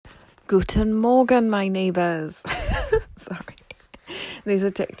Guten Morgen, my neighbours. Sorry. There's a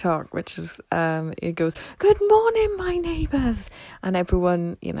TikTok which is, it goes, good morning, my neighbours. And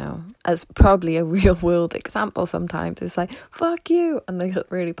everyone, as probably a real world example sometimes, is like, fuck you. And the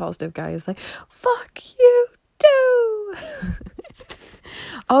really positive guy is like, fuck you too.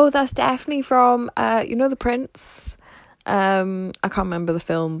 Oh, that's definitely from, The Prince. I can't remember the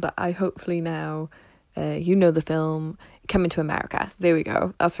film, but I hopefully now, the film Coming to America. There we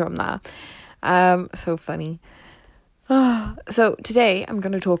go. That's from that. So funny. So today I'm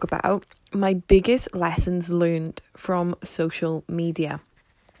going to talk about my biggest lessons learned from social media.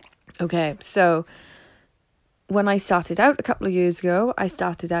 Okay, so when I started out a couple of years ago, I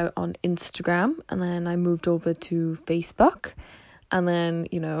started out on Instagram and then I moved over to Facebook. And then,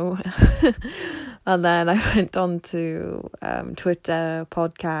 and then I went on to Twitter,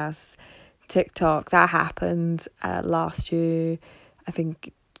 podcasts, TikTok. That happened last year, I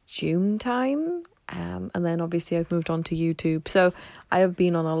think June time. And then obviously I've moved on to YouTube. So I have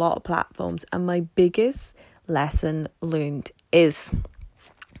been on a lot of platforms. And my biggest lesson learned is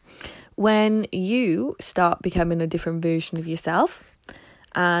when you start becoming a different version of yourself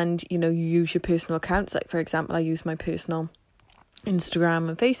and, you use your personal accounts. Like, for example, I use my personal Instagram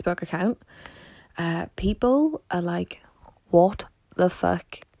and Facebook account. People are like, what the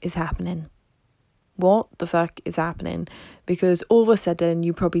fuck is happening? What the fuck is happening? Because all of a sudden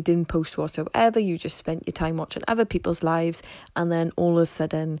you probably didn't post whatsoever. You just spent your time watching other people's lives, and then all of a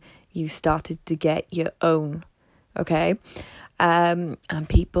sudden you started to get your own. Okay, and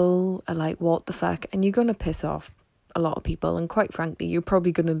people are like, what the fuck? And you're gonna piss off a lot of people, and quite frankly, you're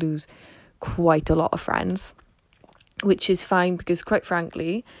probably gonna lose quite a lot of friends, which is fine, because quite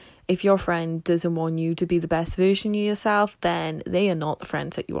frankly, if your friend doesn't want you to be the best version of yourself, then they are not the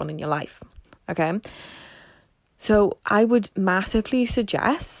friends that you want in your life. Okay, so I would massively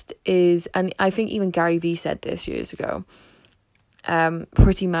suggest and I think even Gary Vee said this years ago,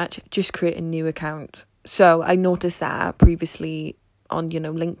 pretty much just create a new account. So I noticed that previously on,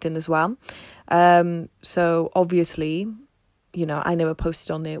 LinkedIn as well. So obviously, I never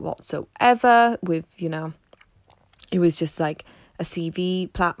posted on there whatsoever with, it was just like a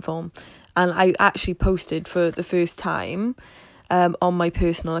CV platform. And I actually posted for the first time on my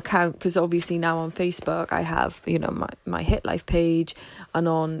personal account, because obviously now on Facebook I have, my Hit Life page, and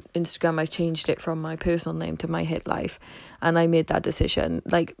on Instagram I've changed it from my personal name to my Hit Life, and I made that decision.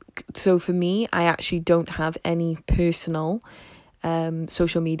 So for me, I actually don't have any personal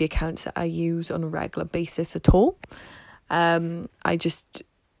social media accounts that I use on a regular basis at all. I just,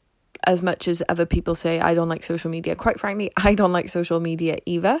 as much as other people say I don't like social media, quite frankly, I don't like social media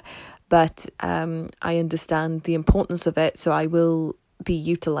either. But I understand the importance of it, so I will be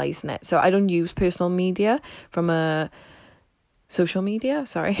utilising it. So I don't use personal media from a social media,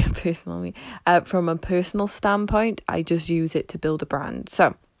 from a personal standpoint. I just use it to build a brand.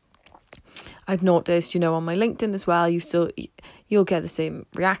 So I've noticed, on my LinkedIn as well, you'll get the same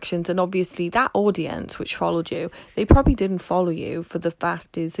reactions. And obviously that audience which followed you, they probably didn't follow you for the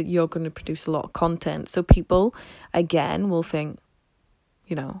fact is that you're going to produce a lot of content. So people, again, will think,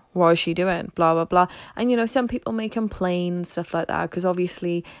 what is she doing? Blah, blah, blah. And, some people may complain and stuff like that, because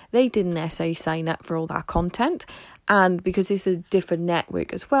obviously they didn't necessarily sign up for all that content. And because it's a different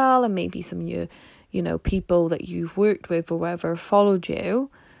network as well, and maybe some of your, people that you've worked with or whatever followed you,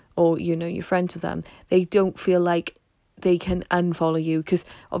 or, you're friends with them, they don't feel like they can unfollow you, because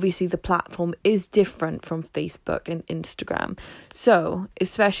obviously the platform is different from Facebook and Instagram. So,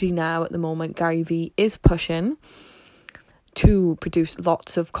 especially now at the moment, Gary Vee is pushing to produce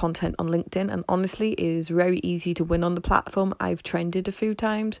lots of content on LinkedIn, and honestly it is very easy to win on the platform. I've trended a few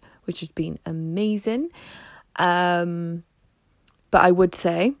times, which has been amazing. But I would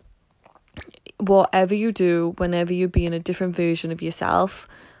say, whatever you do, whenever you're being a different version of yourself,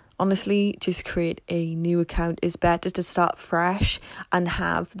 honestly, just create a new account. It's better to start fresh and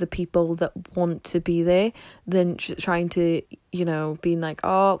have the people that want to be there than trying to, being like,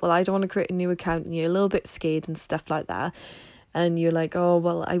 oh, well, I don't want to create a new account, and you're a little bit scared and stuff like that. And you're like, oh,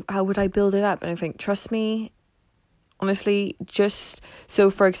 well, how would I build it up? And I think, trust me, honestly, just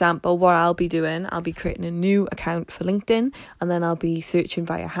so, for example, what I'll be doing, I'll be creating a new account for LinkedIn, and then I'll be searching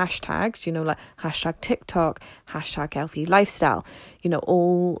via hashtags, like hashtag TikTok, hashtag healthy lifestyle,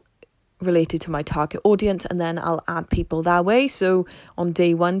 all related to my target audience, and then I'll add people that way. So on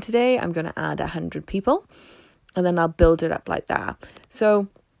day 1 today, I'm going to add 100 people, and then I'll build it up like that. So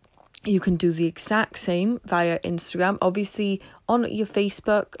you can do the exact same via Instagram. Obviously on your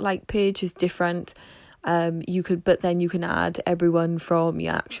Facebook page is different. But then you can add everyone from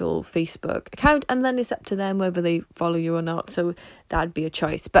your actual Facebook account, and then it's up to them whether they follow you or not. So that'd be a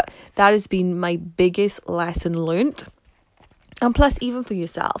choice. But that has been my biggest lesson learned. And plus, even for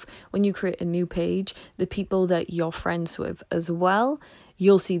yourself, when you create a new page, the people that you're friends with as well,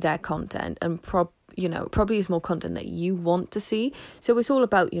 you'll see their content, and probably is more content that you want to see. So it's all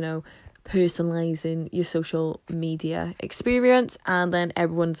about, personalizing your social media experience, and then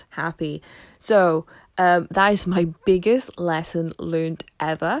everyone's happy. So that is my biggest lesson learned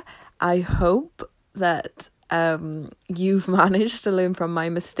ever. I hope that you've managed to learn from my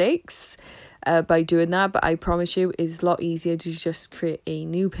mistakes by doing that, but I promise you it's a lot easier to just create a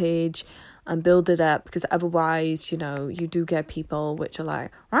new page and build it up, because otherwise, you do get people which are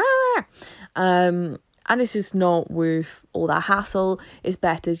like, and it's just not worth all that hassle. It's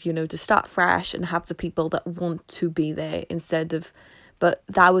better, to start fresh and have the people that want to be there but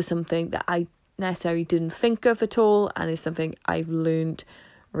that was something that I necessarily didn't think of at all, and it's something I've learned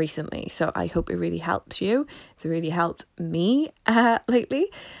recently. So I hope it really helps you. It's really helped me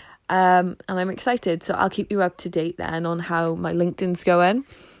lately. And I'm excited. So I'll keep you up to date then on how my LinkedIn's going.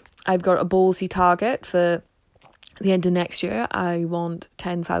 I've got a ballsy target for the end of next year. I want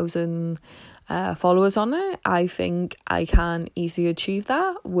 10,000 followers on it. I think I can easily achieve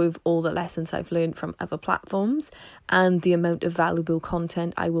that with all the lessons I've learned from other platforms and the amount of valuable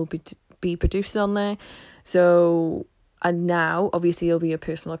content I will be producing on there. So, and now obviously it'll be a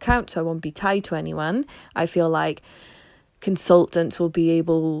personal account, so I won't be tied to anyone. I feel like consultants will be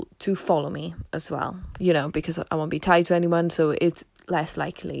able to follow me as well, because I won't be tied to anyone. So it's less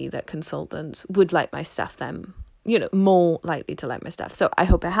likely that consultants would like my stuff then, more likely to like my stuff. So I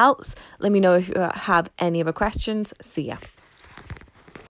hope it helps. Let me know if you have any other questions. See ya.